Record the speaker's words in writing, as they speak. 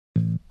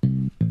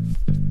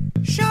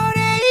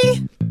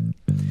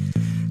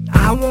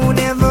I won't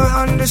ever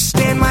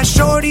understand my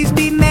shorties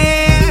be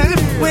mad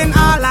when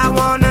all I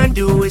wanna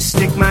do is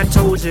stick my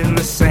toes in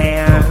the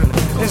sand.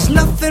 There's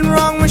nothing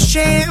wrong with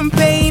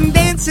champagne,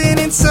 dancing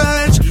and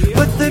such,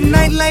 but the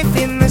nightlife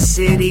in the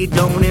city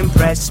don't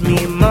impress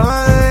me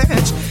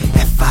much.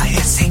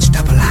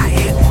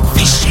 F-I-S-H-I-I-N,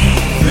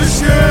 fishing.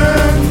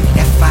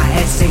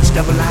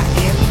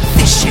 F-I-S-H-I-I-N,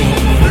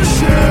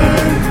 fishing.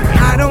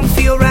 I don't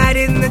feel right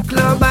in the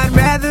club, I'd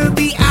rather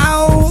be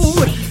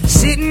out,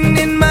 sitting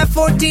in my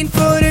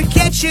 14-footer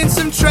catching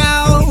some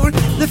trout.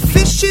 The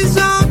fishes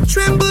all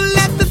tremble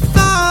at the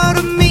thought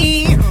of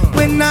me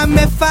when I'm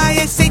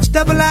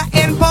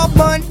F-I-S-H-I-I-N, Paul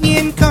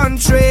Bunyan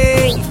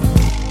country.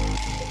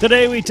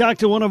 Today we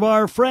talked to one of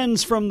our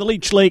friends from the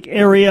Leech Lake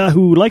area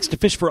who likes to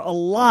fish for a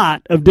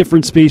lot of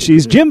different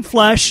species, Jim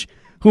Flesch,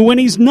 who when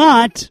he's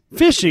not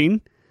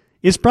fishing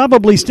is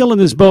probably still in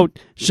his boat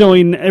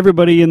showing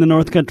everybody in the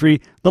North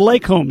Country the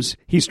lake homes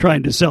he's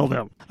trying to sell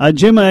them.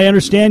 Jim, I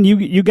understand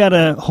you got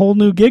a whole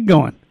new gig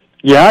going.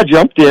 Yeah, I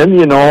jumped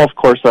in. Of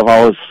course, I've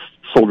always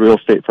sold real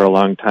estate for a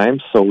long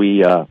time, so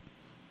we've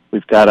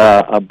got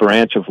a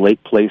branch of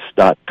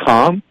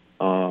lakeplace.com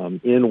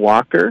in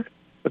Walker.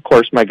 Of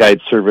course, my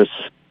guide service,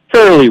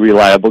 fairly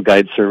reliable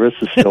guide service,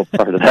 is still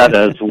part of that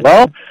as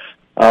well.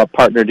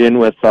 Partnered in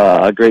with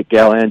a great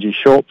gal, Angie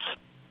Schultz,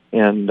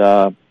 and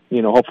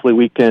hopefully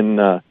we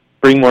can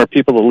bring more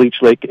people to the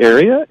Leech Lake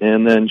area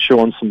and then show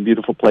them some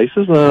beautiful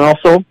places and then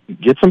also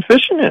get some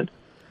fishing in.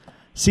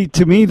 See,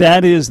 to me,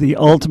 that is the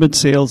ultimate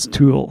sales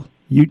tool.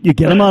 You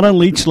get them out on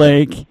Leech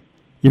Lake,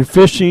 you're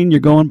fishing, you're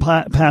going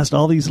past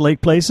all these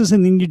lake places,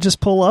 and then you just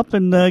pull up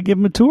and give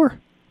them a tour.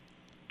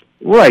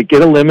 Right,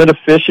 get a limit of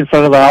fish in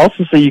front of the house,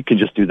 and so you can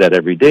just do that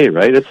every day,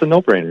 right? It's a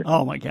no-brainer.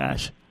 Oh my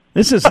gosh,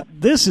 this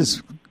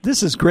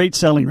is great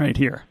selling right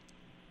here.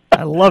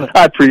 I love it.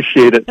 I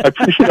appreciate it. I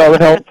appreciate all the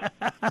help.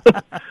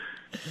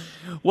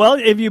 Well,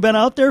 have you been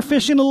out there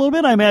fishing a little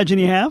bit? I imagine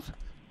you have.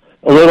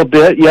 A little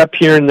bit, yep,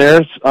 here and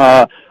there.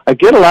 I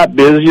get a lot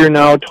busier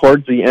now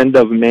towards the end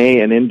of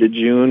May and into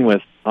June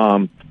with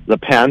the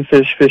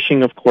panfish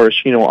fishing. Of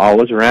course,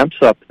 always ramps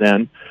up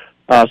then.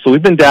 So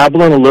we've been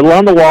dabbling a little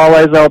on the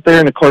walleyes out there,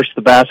 and of course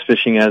the bass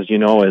fishing, as you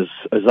know, is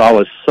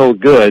always so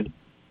good.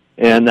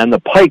 And then the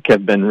pike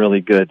have been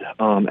really good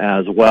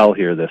as well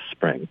here this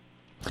spring.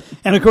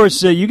 And of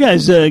course, you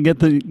guys get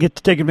to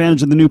take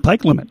advantage of the new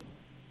pike limit.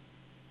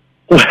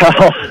 Well,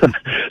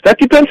 that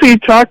depends who you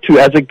talk to.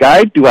 As a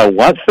guide, do I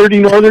want 30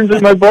 northerns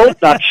in my boat?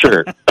 Not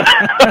sure.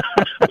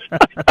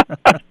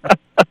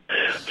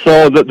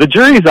 So the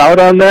jury's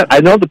out on that. I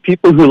know the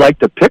people who like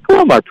to pickle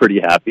them are pretty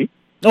happy.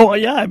 Oh,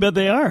 yeah, I bet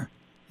they are.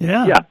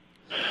 Yeah. Yeah.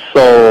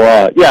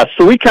 So,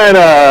 so we'll kind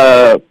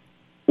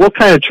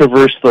of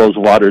traverse those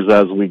waters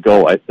as we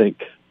go, I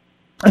think.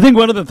 I think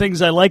one of the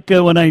things I like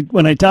when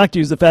I talk to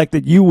you is the fact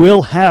that you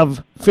will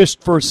have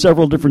fished for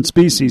several different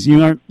species.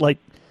 You aren't like,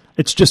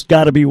 it's just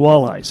got to be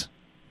walleyes.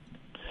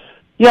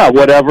 Yeah,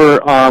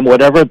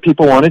 whatever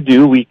people want to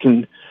do, we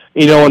can,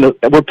 and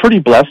we're pretty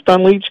blessed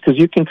on Leech because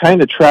you can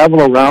kind of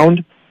travel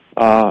around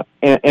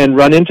and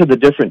run into the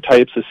different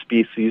types of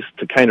species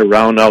to kind of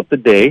round out the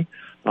day.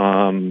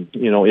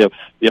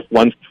 If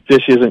one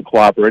fish isn't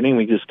cooperating,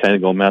 we just kind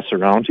of go mess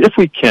around if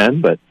we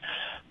can. But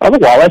the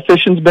walleye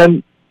fishing's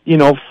been,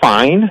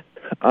 fine.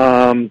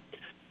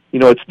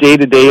 It's day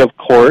to day, of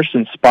course,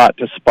 and spot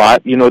to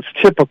spot. It's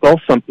typical.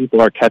 Some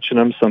people are catching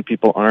them, some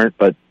people aren't.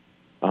 But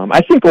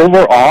I think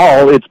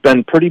overall, it's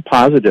been pretty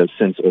positive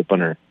since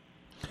opener.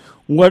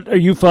 What are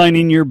you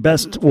finding your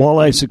best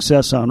walleye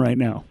success on right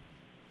now?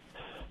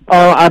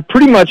 I'm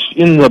pretty much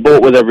in the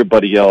boat with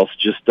everybody else.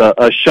 Just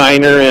a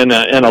shiner and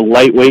a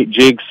lightweight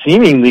jig.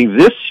 Seemingly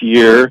this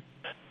year,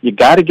 you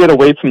got to get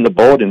away from the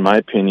boat, in my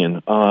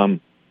opinion,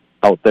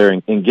 out there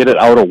and get it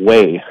out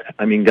away.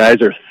 I mean, guys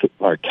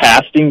are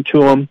casting to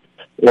them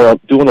or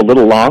doing a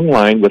little long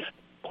line with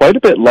quite a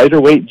bit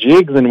lighter weight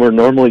jig than we're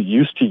normally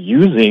used to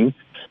using,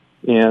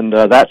 and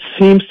that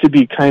seems to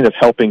be kind of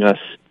helping us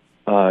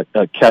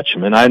catch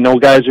them. And I know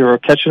guys who are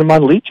catching them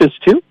on leeches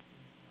too.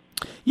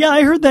 Yeah,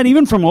 I heard that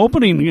even from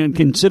opening, and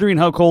considering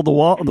how cold the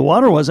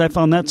water was, I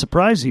found that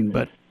surprising,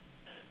 but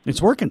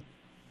it's working.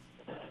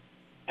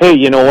 Hey,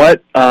 you know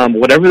what?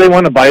 Whatever they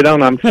want to bite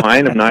on, I'm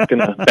fine. I'm not going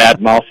to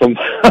badmouth them.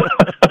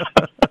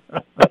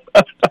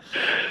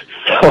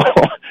 So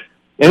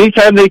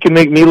anytime they can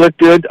make me look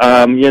good,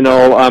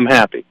 I'm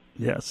happy.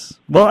 Yes.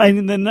 Well,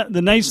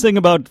 the nice thing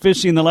about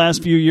fishing the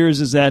last few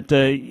years is that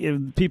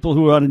people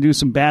who want to do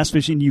some bass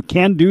fishing, you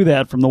can do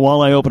that from the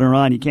walleye opener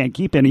on. You can't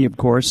keep any, of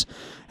course.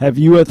 Have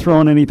you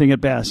thrown anything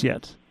at bass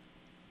yet?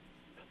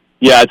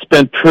 Yeah, it's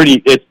been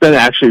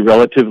actually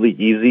relatively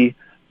easy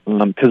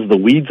because the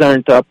weeds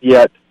aren't up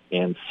yet,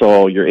 and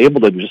so you're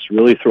able to just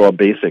really throw a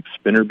basic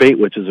spinnerbait,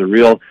 which is a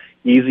real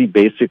easy,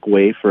 basic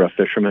way for a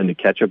fisherman to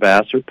catch a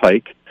bass or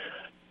pike,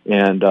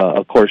 and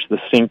of course the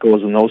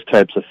Cincos and those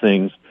types of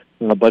things.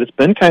 But it's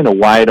been kind of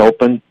wide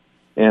open,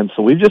 and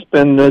so we've just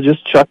been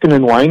just chucking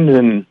and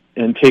winding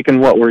and taking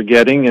what we're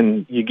getting,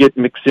 and you get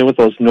mixed in with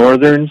those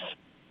northerns.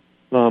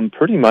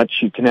 Pretty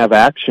much you can have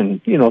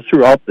action,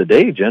 throughout the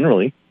day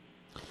generally.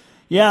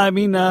 Yeah, I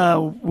mean,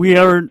 we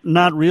are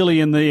not really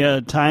in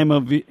the time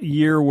of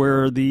year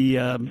where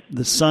the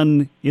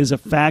sun is a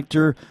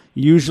factor.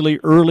 Usually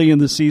early in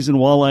the season,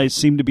 walleyes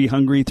seem to be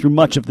hungry through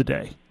much of the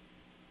day.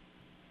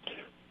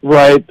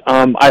 Right.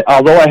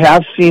 Although I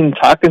have seen,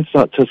 talking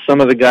to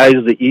some of the guys,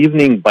 the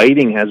evening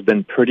biting has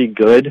been pretty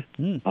good.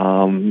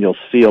 You'll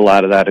see a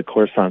lot of that, of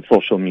course, on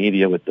social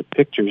media with the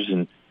pictures,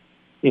 and,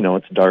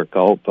 it's dark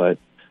out. But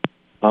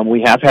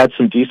we have had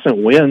some decent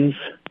winds,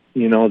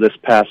 this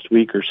past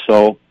week or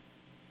so.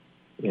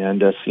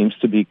 And seems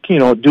to be,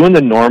 doing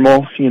the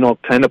normal,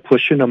 kind of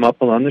pushing them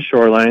up along the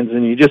shorelines.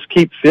 And you just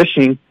keep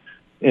fishing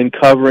and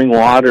covering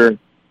water.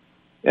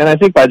 And I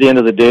think by the end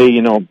of the day,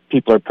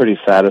 people are pretty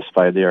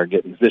satisfied they are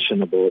getting fish in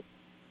the boat.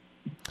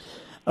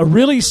 A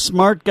really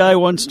smart guy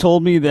once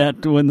told me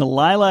that when the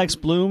lilacs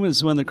bloom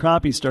is when the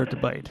crappies start to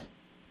bite.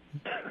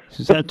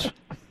 Is that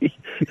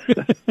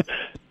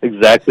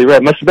Exactly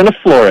right. Must have been a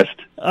florist.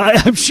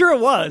 I'm sure it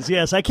was,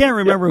 yes. I can't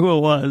remember who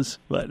it was,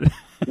 but...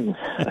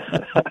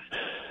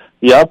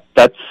 Yep,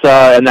 that's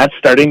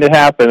starting to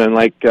happen, and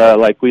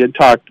like we had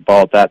talked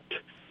about, that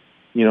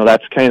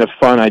that's kind of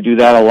fun. I do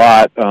that a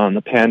lot on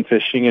the pan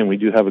fishing, and we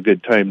do have a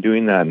good time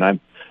doing that. And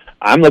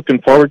I'm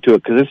looking forward to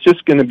it because it's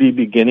just going to be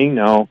beginning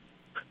now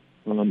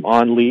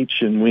on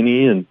Leech and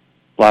Winnie and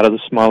a lot of the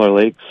smaller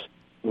lakes.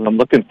 And I'm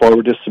looking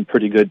forward to some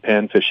pretty good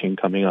pan fishing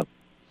coming up.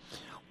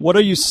 What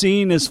are you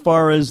seeing as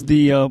far as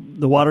the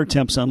water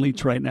temps on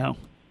Leech right now?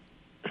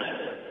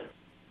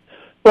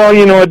 Well,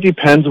 it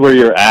depends where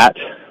you're at.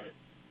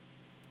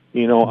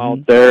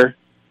 Out there.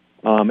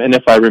 And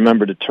if I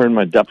remember to turn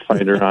my depth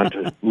finder on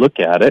to look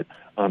at it,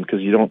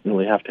 because you don't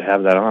really have to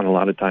have that on a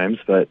lot of times.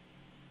 But,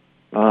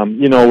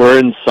 we're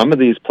in some of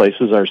these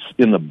places are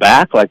in the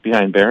back, like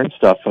behind Barron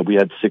stuff, we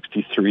had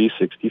 63,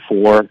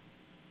 64.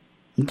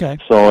 Okay.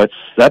 So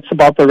that's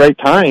about the right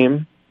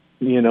time,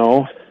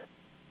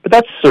 But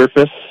that's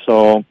surface,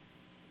 so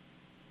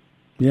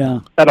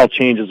yeah, that all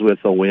changes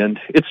with the wind.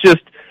 It's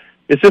just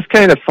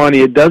kind of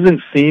funny. It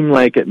doesn't seem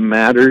like it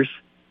matters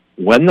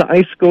when the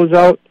ice goes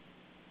out.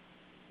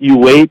 You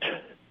wait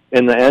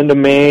in the end of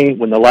May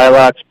when the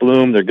lilacs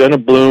bloom. They're going to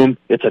bloom.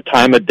 It's a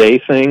time of day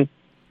thing.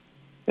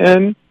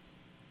 And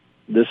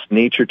this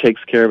nature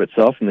takes care of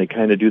itself, and they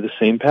kind of do the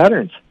same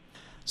patterns.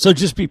 So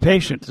just be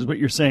patient is what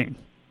you're saying.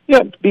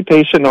 Yeah, be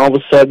patient. All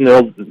of a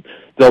sudden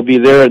they'll be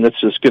there, and it's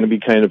just going to be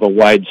kind of a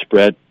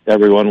widespread.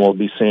 Everyone will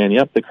be saying,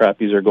 yep, the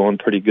crappies are going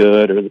pretty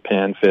good, or the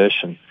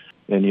panfish,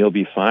 and you'll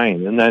be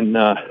fine. And then,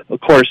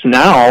 of course,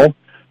 now,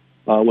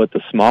 with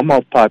the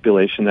smallmouth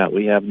population that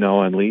we have now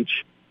on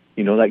Leech,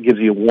 that gives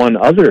you one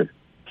other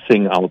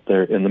thing out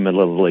there in the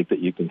middle of the lake that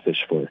you can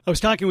fish for. I was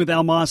talking with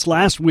Al Moss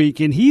last week,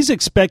 and he's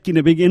expecting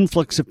a big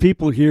influx of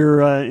people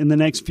here in the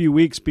next few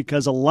weeks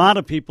because a lot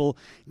of people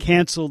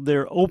canceled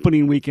their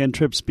opening weekend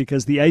trips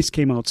because the ice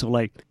came out so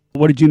late.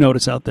 What did you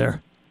notice out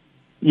there?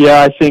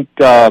 Yeah, I think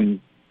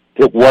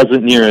it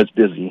wasn't near as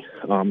busy,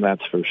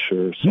 that's for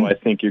sure. So I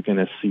think you're going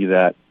to see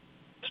that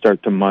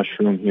start to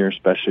mushroom here,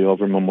 especially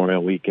over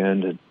Memorial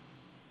Weekend. And,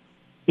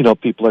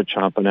 people are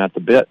chomping at the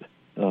bit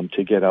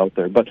to get out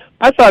there. But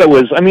I thought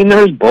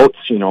there's boats,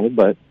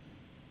 but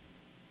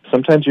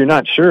sometimes you're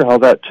not sure how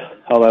that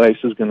ice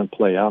is going to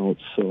play out.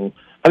 So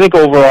I think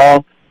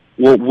overall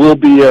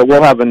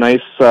we'll have a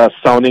nice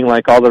sounding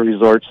like all the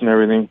resorts and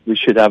everything. We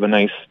should have a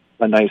nice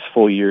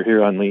full year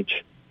here on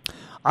Leech.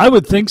 I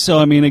would think so.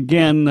 I mean,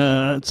 again,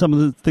 some of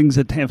the things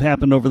that have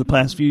happened over the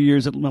past few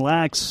years at Mille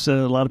Lacs,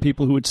 a lot of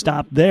people who would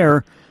stop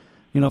there,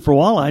 for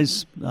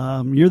walleyes,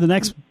 you're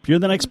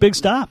the next big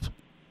stop.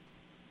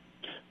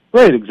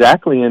 Right,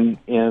 exactly, and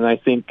I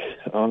think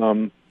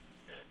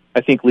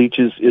Leech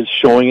is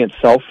showing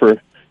itself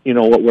for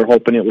what we're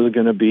hoping it was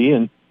going to be,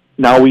 and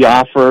now we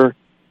offer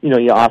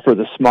you offer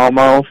the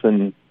smallmouth,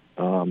 and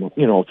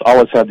it's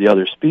always had the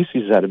other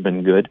species that have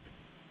been good,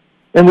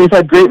 and we've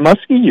had great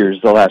muskie years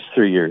the last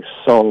 3 years,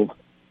 so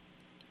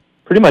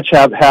pretty much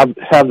have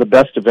the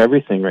best of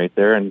everything right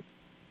there, and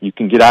you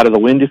can get out of the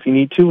wind if you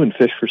need to and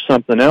fish for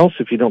something else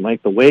if you don't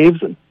like the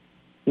waves, and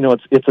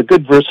it's a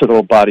good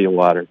versatile body of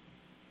water.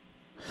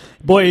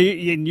 Boy,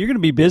 you're going to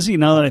be busy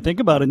now that I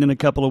think about it in a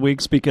couple of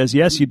weeks because,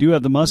 yes, you do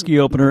have the muskie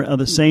opener of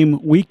the same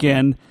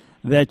weekend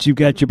that you've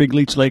got your big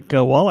Leech Lake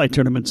walleye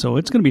tournament. So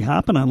it's going to be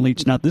hopping on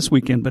Leech, not this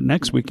weekend, but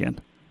next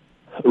weekend.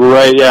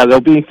 Right, yeah, there'll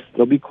be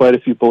quite a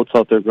few boats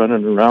out there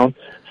running around.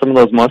 Some of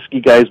those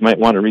muskie guys might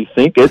want to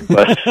rethink it,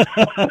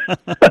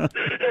 but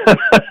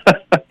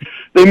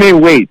they may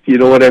wait, you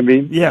know what I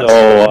mean? Yes. So,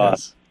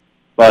 yes.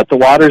 But the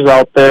water's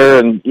out there,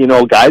 and,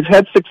 guys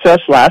had success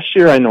last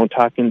year, I know,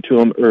 talking to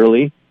them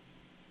early.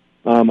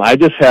 I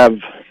just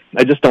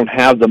don't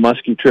have the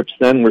muskie trips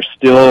then. We're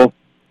still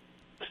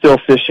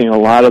fishing a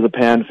lot of the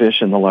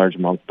panfish and the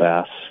largemouth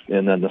bass,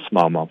 and then the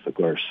smallmouth, of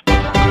course.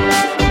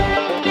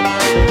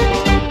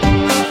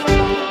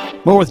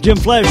 More with Jim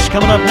Flesch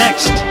coming up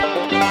next.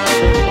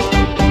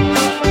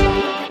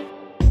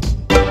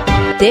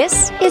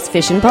 This is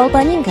Fishin' Paul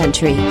Bunyan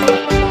Country.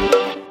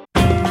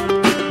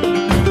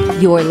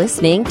 You're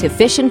listening to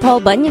Fishin' Paul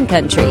Bunyan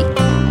Country.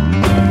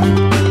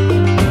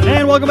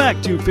 welcome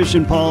back to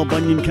Fishin' Paul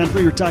Bunyan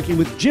Country. We're talking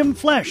with Jim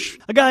Flesh,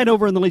 a guide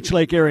over in the Leech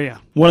Lake area.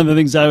 One of the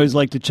things I always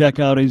like to check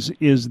out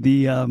is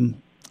the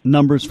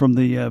numbers from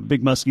the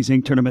Big Muskies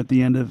Inc. tournament at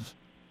the end of,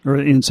 or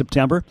in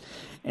September.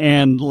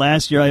 And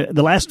last year,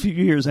 the last few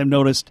years, I've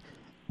noticed,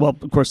 well,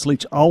 of course,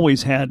 Leech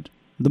always had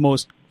the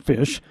most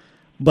fish,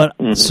 but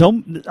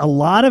a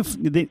lot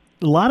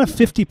of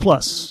 50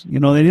 plus. You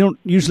know, they don't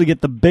usually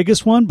get the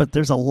biggest one, but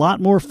there's a lot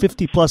more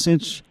 50 plus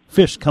inch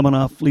fish coming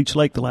off Leech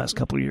Lake the last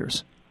couple of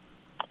years.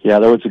 Yeah,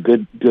 there was a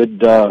good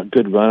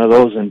run of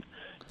those, and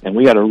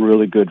we had a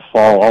really good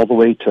fall all the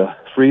way to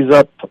freeze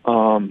up,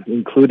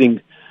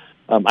 including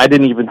I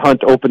didn't even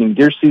hunt opening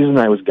deer season.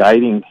 I was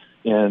guiding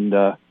and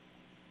out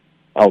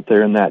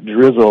there in that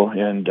drizzle,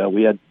 and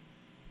we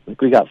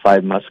got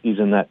 5 muskies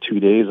in that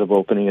 2 days of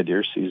opening a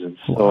deer season.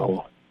 So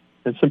wow.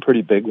 It's some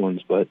pretty big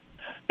ones, but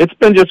it's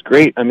been just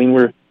great. I mean,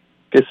 like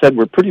I said,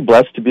 we're pretty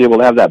blessed to be able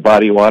to have that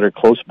body of water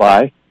close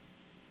by,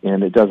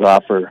 and it does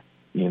offer,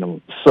 you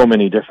know, so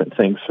many different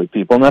things for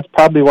people, and that's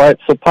probably why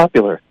it's so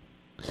popular.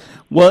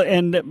 Well,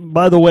 and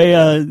by the way,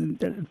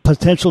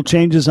 potential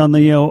changes on the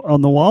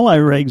walleye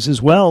regs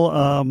as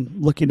well.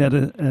 Looking at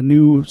a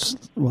new,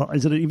 well,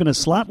 is it even a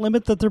slot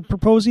limit that they're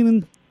proposing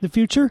in the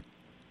future?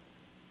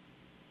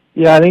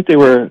 Yeah, I think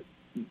I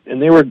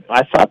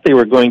thought they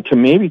were going to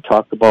maybe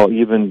talk about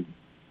even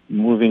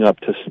moving up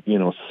to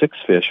 6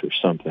 fish or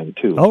something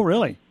too. Oh,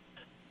 really?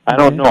 I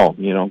don't know.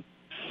 You know,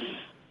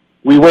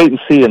 we wait and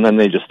see, and then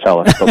they just tell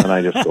us, so then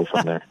I just go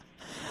from there.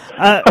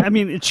 I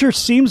mean, it sure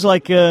seems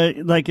like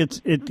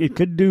it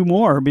could do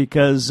more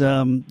because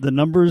the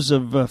numbers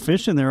of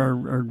fish in there are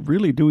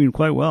really doing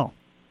quite well.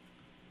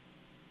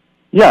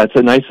 Yeah, it's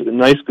a nice,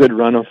 good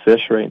run of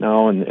fish right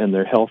now, and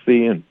they're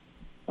healthy, and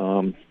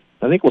I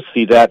think we'll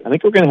see that. I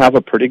think we're going to have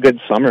a pretty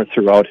good summer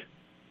throughout,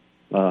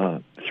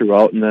 and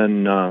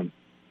then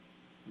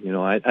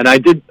I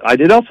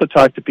did also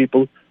talk to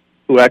people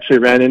who actually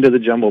ran into the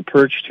jumbo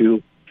perch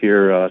too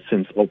here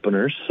since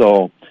openers.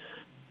 So,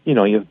 you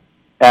know, you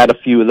add a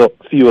few of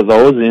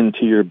those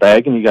into your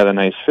bag, and you got a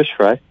nice fish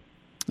fry.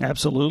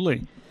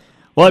 Absolutely.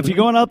 Well, if you're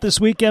going out this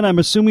weekend, I'm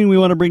assuming we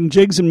want to bring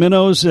jigs and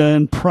minnows,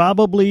 and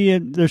probably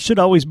there should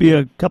always be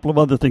a couple of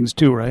other things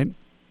too, right?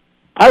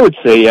 I would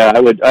say, yeah, I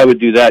would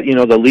do that. You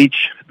know, the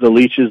leech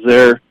is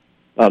there.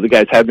 The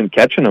guys have been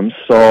catching them,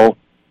 so,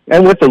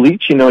 and with the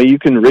leech, you know, you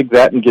can rig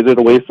that and get it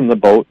away from the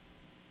boat,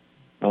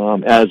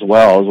 as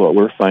well as what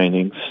we're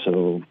finding.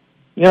 So,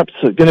 yep,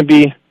 so it's going to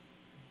be,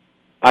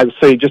 I would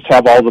say, just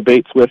have all the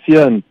baits with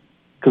you, and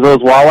because those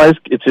walleyes,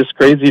 it's just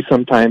crazy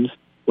sometimes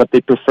what they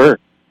prefer,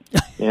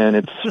 and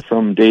it's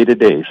from day to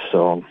day.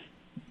 So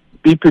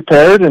be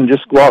prepared and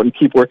just go out and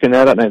keep working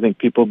at it, and I think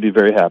people will be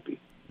very happy.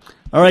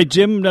 All right,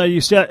 Jim, are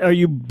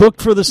you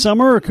booked for the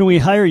summer, or can we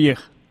hire you?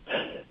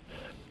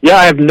 Yeah,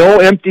 I have no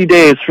empty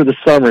days for the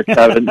summer,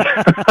 Kevin.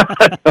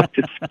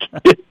 Just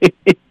kidding.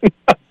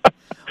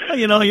 Well,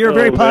 you know, you're a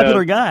very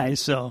popular guy,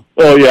 so.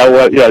 Oh yeah,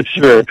 well, yeah,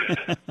 sure.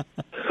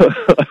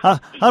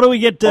 How do we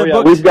get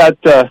booked?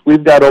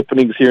 We've got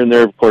openings here and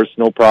there, of course,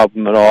 no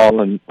problem at all,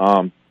 and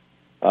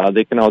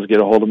they can always get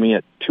a hold of me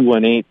at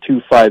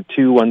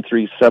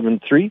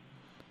 218-252-1373.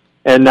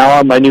 And now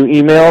on my new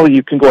email,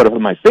 you can go to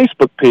my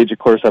Facebook page, of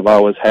course, I've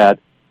always had.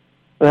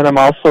 And then I'm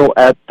also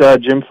at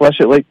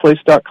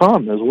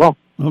jimflesh@lakeplace.com as well.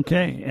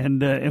 Okay, and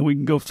we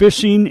can go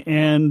fishing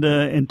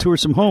and tour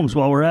some homes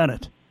while we're at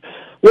it.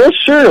 Well,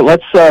 sure.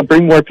 Let's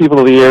bring more people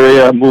to the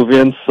area, move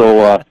in,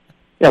 so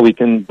we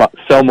can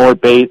sell more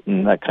bait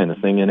and that kind of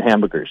thing, and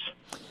hamburgers.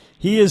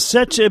 He is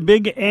such a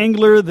big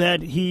angler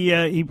that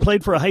he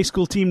played for a high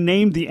school team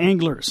named the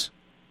Anglers.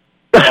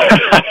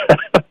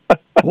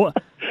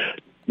 What?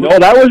 No,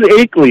 that was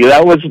Akeley.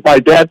 That was my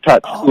dad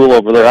taught school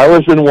over there. I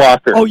was in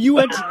Walker. Oh, you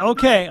went?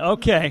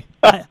 Okay.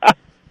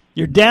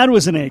 Your dad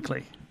was in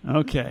Akeley.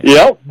 Okay.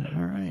 Yep.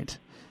 All right.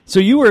 So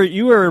you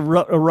were a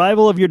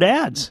rival of your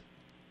dad's.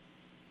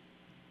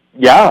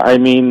 Yeah, I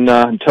mean,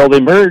 until they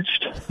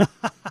merged. Wow.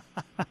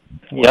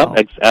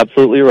 Yep,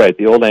 absolutely right.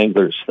 The old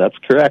Anglers. That's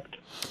correct.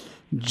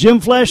 Jim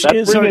Flesh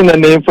is bringing the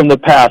name from the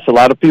past. A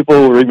lot of people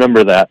will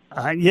remember that.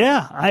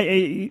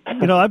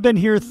 I've been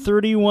here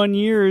 31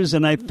 years,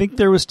 and I think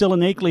there was still an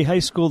Akeley High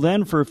School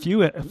then for a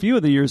few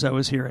of the years I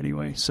was here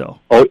anyway. So.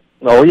 Oh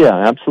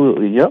yeah,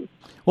 absolutely. Yep.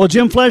 Well,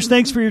 Jim Flesh,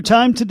 thanks for your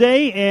time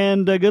today,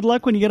 and good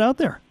luck when you get out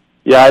there.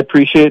 Yeah, I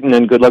appreciate it, and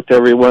then good luck to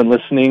everyone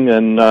listening.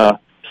 And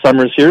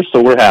summer's here,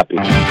 so we're happy.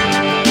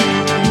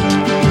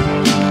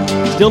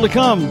 Still to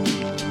come,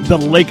 the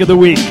Lake of the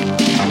Week.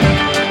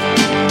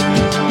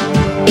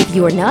 If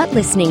you're not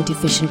listening to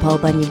Fishin' Paul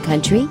Bunyan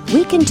Country,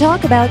 we can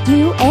talk about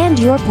you and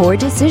your poor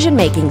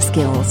decision-making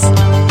skills. Lake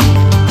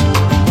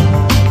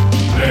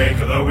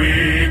of the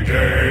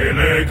Weekday,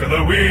 Lake of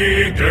the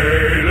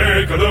Weekday,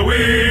 Lake of the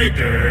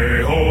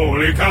Weekday,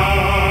 holy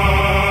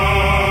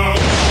cow!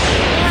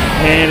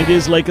 And it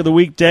is Lake of the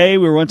Weekday.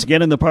 We're once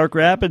again in the Park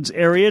Rapids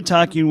area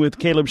talking with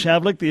Caleb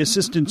Shavlik, the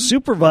assistant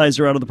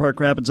supervisor out of the Park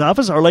Rapids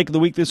office. Our Lake of the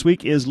Week this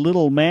week is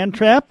Little Man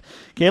Trap.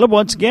 Caleb,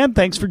 once again,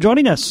 thanks for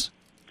joining us.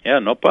 Yeah,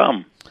 no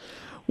problem.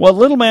 Well,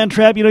 Little Man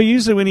Trap,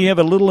 usually when you have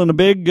a little and a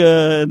big,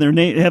 and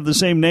have the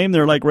same name,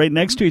 they're like right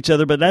next to each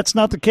other, but that's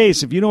not the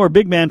case. If you know where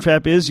Big Man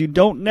Trap is, you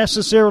don't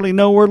necessarily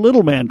know where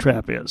Little Man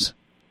Trap is.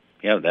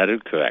 Yeah, that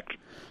is correct.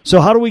 So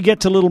how do we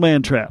get to Little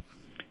Man Trap?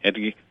 And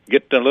to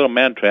get to Little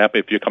Man Trap,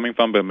 if you're coming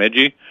from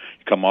Bemidji,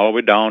 you come all the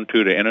way down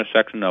to the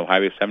intersection of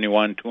Highway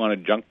 71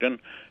 200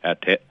 Junction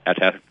at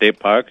Hatch State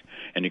Park,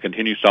 and you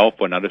continue south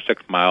for another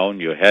 6 miles,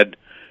 and you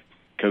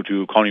go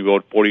to County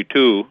Road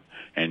 42,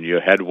 and you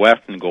head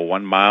west and go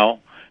 1 mile,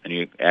 and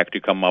you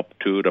actually come up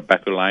to the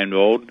Becker Line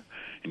Road,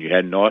 and you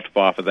head north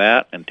off of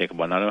that, and take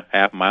about another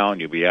half mile, and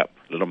you'll be at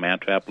Little Man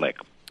Trap Lake.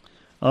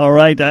 All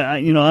right.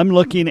 I'm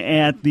looking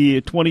at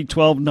the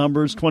 2012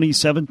 numbers.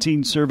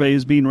 2017 survey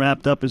is being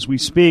wrapped up as we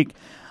speak.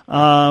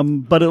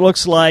 But it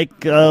looks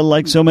like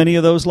so many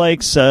of those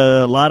lakes,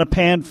 a lot of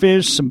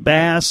panfish, some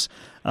bass,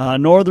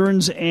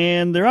 northerns,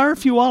 and there are a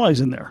few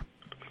walleyes in there.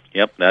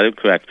 Yep, that is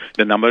correct.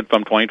 The numbers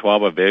from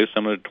 2012 are very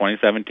similar to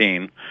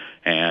 2017,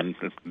 and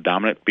the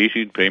dominant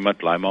species pretty much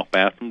largemouth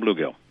bass and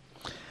bluegill.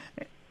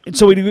 And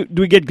so do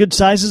we get good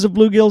sizes of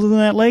bluegills in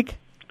that lake?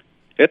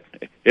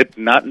 It's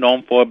not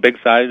known for big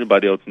sizes,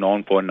 but it's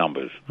known for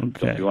numbers. Okay.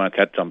 So if you want to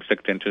catch some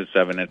 6 inches,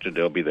 7 inches,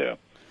 they'll be there.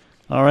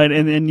 All right,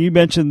 and you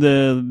mentioned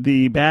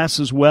the bass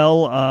as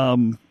well.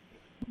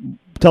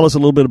 Tell us a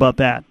little bit about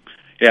that.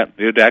 Yeah,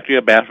 there's actually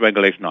a bass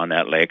regulation on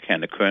that lake,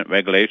 and the current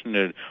regulation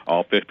is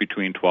all fish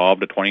between 12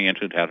 to 20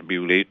 inches have to be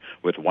released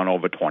with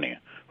 1/20,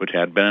 which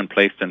had been in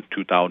place since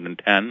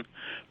 2010.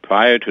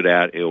 Prior to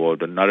that, it was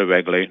another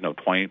regulation of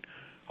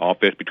all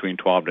fish between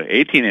 12 to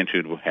 18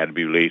 inches had to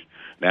be released.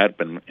 That had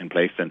been in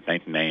place since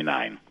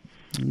 1999.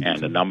 Okay. And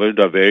the numbers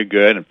are very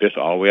good, and fish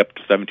all the way up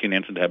to 17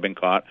 inches have been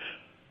caught.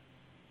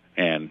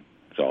 And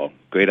so,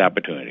 great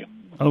opportunity.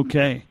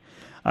 Okay.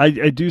 I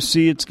do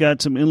see it's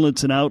got some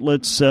inlets and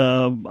outlets.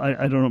 I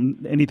don't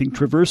know, anything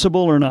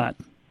traversable or not?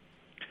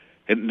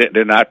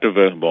 They're not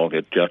traversable.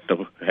 It's just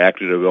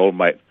actually the road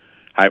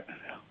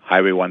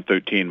Highway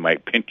 113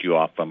 might pinch you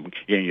off from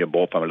getting your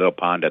boat from a little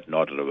pond that's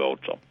north of the road.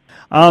 So,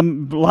 a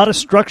lot of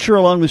structure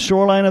along the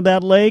shoreline of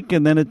that lake,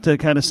 and then it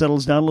kind of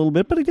settles down a little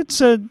bit. But it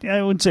gets, I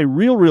wouldn't say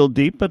real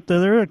deep, but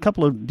there are a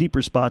couple of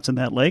deeper spots in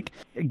that lake.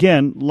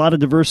 Again, a lot of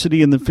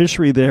diversity in the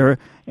fishery there,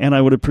 and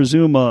I would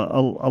presume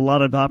a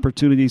lot of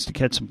opportunities to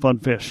catch some fun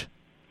fish.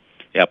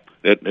 Yep,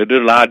 there's a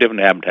lot of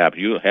different habitats.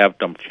 You have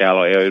some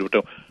shallow areas with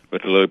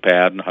the lily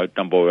pad and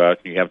some boras,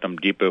 and you have some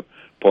deeper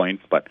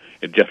points. But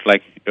it's just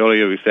like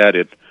earlier we said,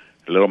 it's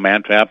Little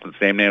Man Trap, the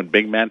same name as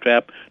Big Man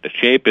Trap. The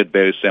shape is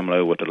very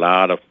similar with a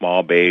lot of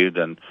small bays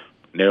and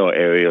narrow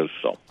areas.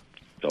 So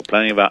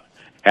plenty of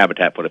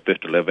habitat for the fish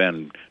to live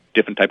in,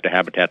 different types of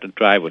habitat to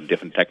try with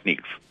different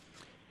techniques.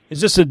 Is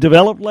this a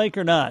developed lake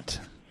or not?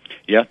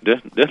 Yeah,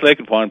 this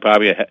lake is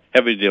probably a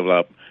heavily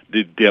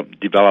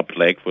developed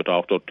lake with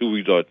also 2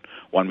 resorts,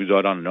 one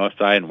resort on the north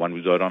side and one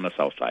resort on the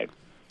south side.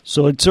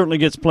 So it certainly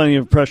gets plenty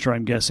of pressure,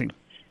 I'm guessing.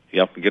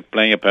 Yep, you get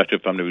plenty of pressure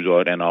from the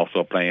resort and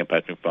also plenty of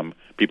pressure from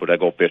people that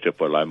go fishing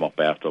for largemouth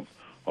bass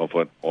or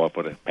for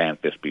the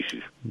panfish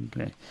species.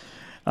 Okay.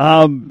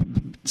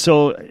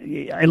 So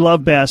I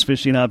love bass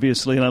fishing,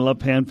 obviously, and I love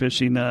pan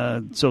fishing.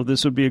 So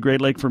this would be a great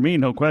lake for me,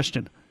 no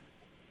question.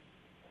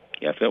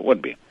 Yes, it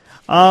would be.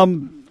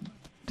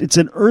 It's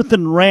an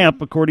earthen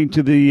ramp, according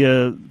to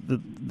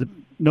the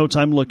notes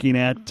I'm looking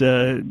at.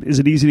 Is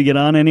it easy to get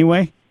on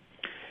anyway?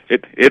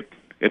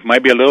 It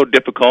might be a little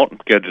difficult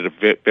because it's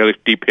a fairly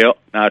steep hill.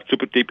 Not a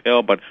super steep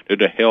hill, but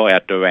there's a hill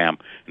at the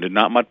ramp. And there's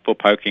not much for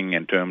parking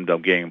in terms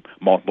of getting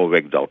multiple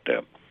rigs out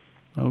there.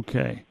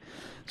 Okay.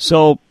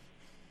 So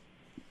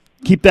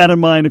keep that in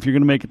mind if you're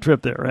going to make a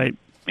trip there, right?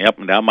 Yep,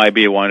 and that might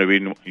be one of the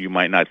reasons you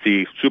might not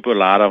see super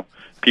lot of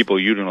people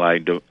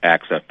utilize the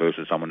access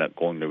versus someone that's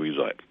going to the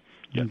resort,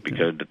 just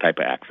because of the type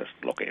of access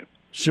located.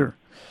 Sure.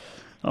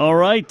 All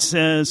right,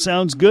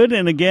 sounds good.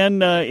 And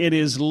again, it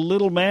is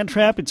Little Man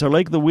Trap. It's our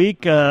Lake of the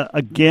Week.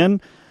 Again,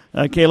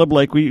 Caleb,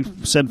 like we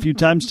said a few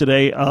times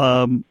today,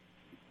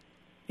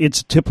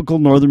 it's a typical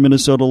northern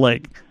Minnesota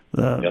lake.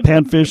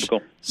 Panfish,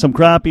 typical. Some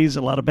crappies,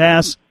 a lot of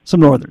bass, some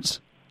northerns.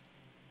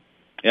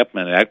 Yep,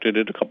 and actually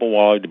there's a couple of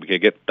walleyes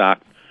that get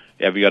stocked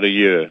every other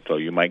year, so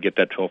you might get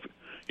that trophy,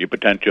 your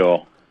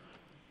potential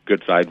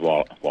good-sized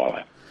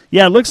walleye.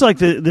 Yeah, it looks like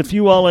the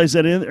few walleyes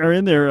that are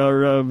in there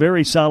are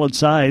very solid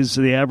size,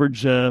 the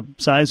average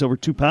size over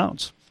 2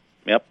 pounds.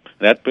 Yep,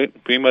 that's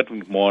pretty much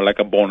more like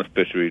a bonus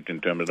fishery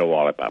in terms of the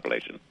walleye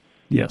population.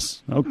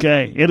 Yes,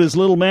 okay. It is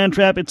Little Man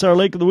Trap. It's our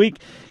Lake of the Week.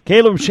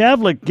 Caleb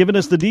Shavlik giving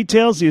us the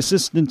details, the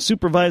assistant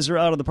supervisor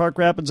out of the Park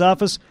Rapids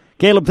office.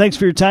 Caleb, thanks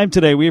for your time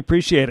today. We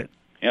appreciate it.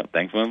 Yep,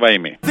 thanks for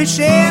inviting me.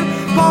 Fishing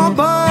Paul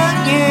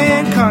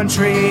Bunyan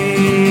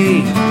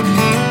Country.